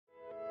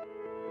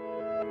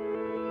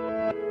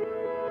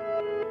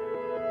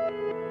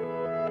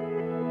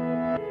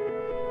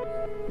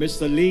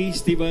Mr. Lee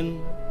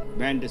Stephen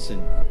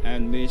Vanderson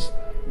and Miss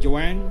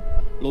Joanne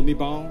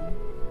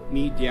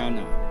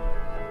Mediana.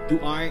 Do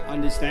I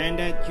understand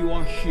that you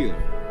are here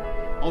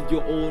of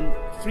your own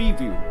free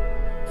will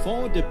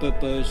for the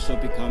purpose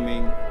of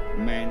becoming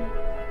man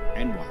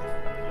and wife?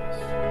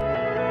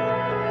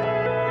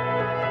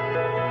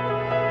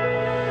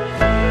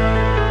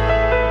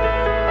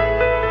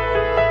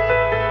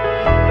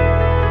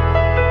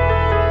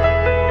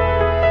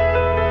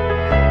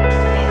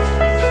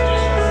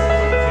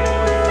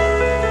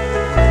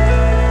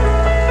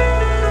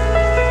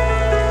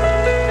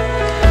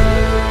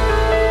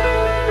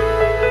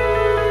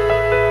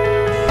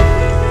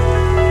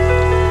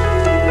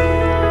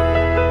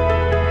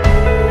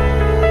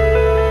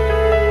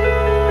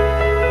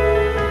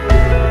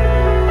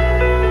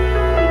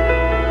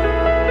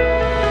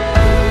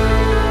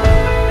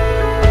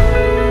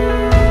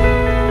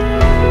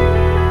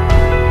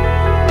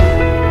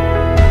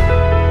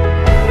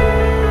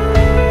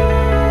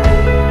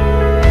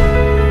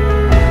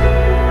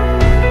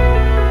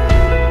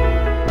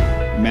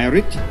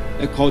 Marriage,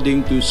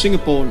 according to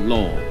Singapore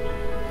law,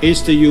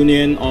 is the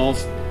union of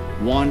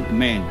one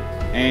man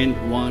and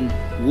one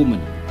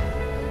woman,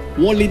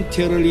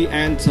 voluntarily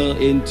enter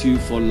into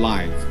for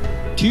life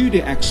to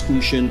the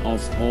exclusion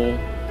of all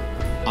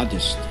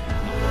others.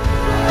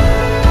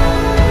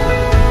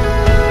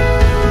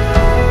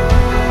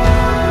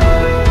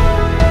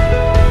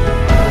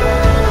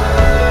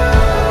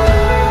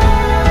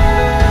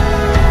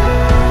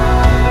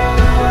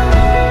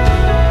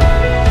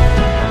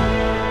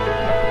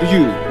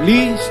 You,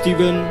 Lee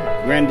Stephen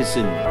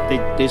Vanderson,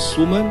 take this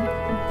woman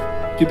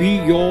to be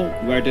your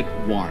wedded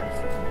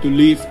wife, to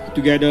live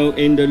together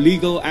in the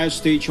legal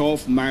estate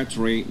of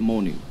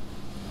matrimony.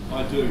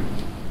 I do.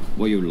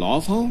 Will you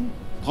love her,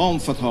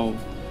 comfort her,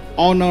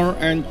 honor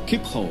and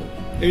keep her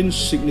in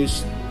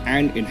sickness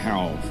and in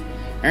health,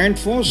 and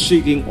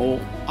forsaking all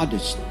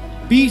others,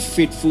 be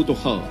faithful to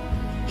her,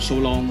 so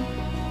long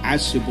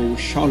as you both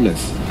shall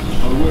live?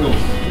 I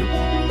will.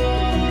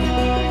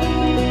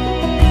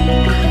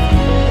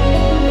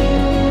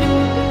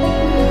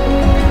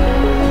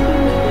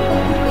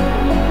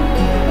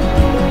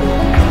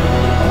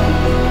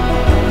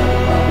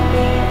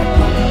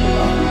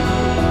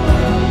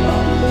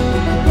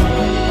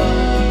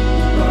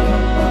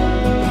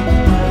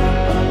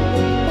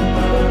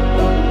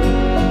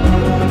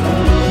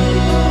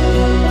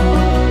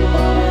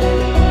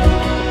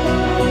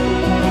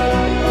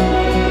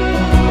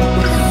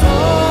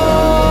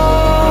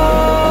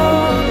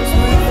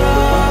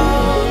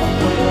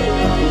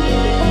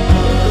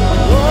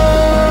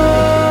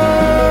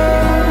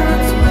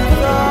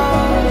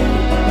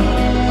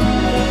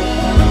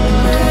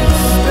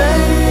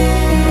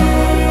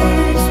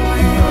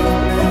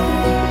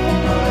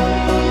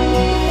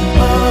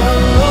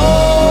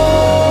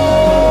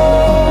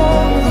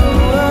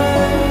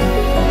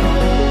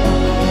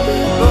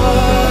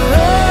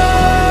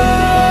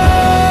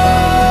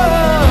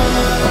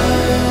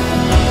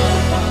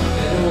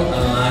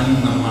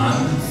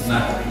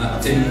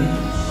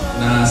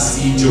 Na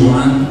si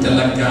Joanne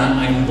talaga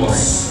ang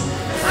boss.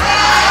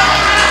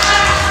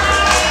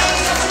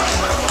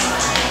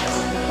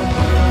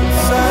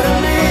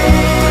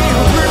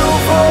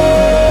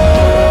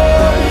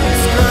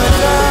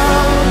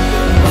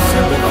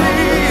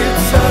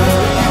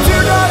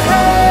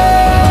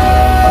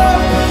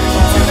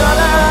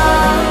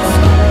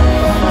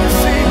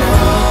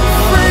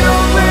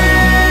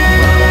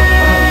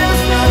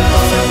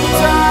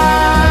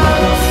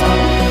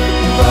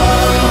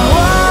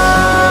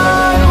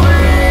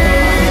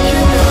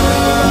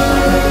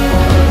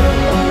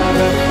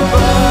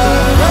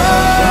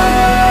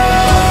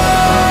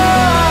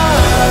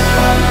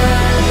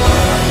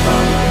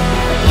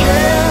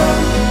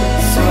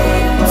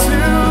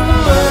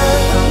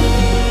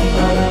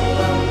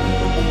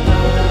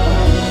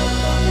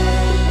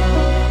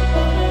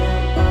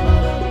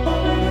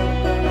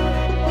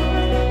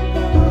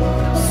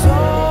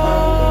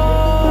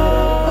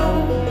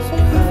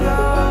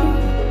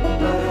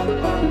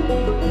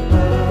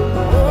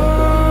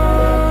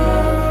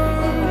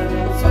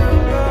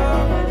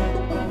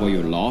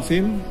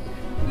 Him,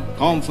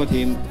 comfort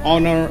him,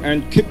 honor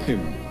and keep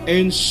him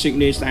in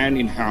sickness and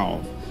in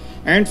health,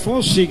 and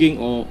forsaking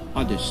all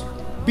others,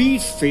 be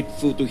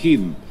faithful to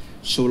him,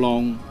 so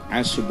long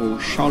as you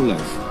both shall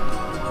live.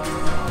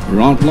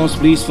 Round applause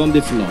please from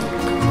the floor.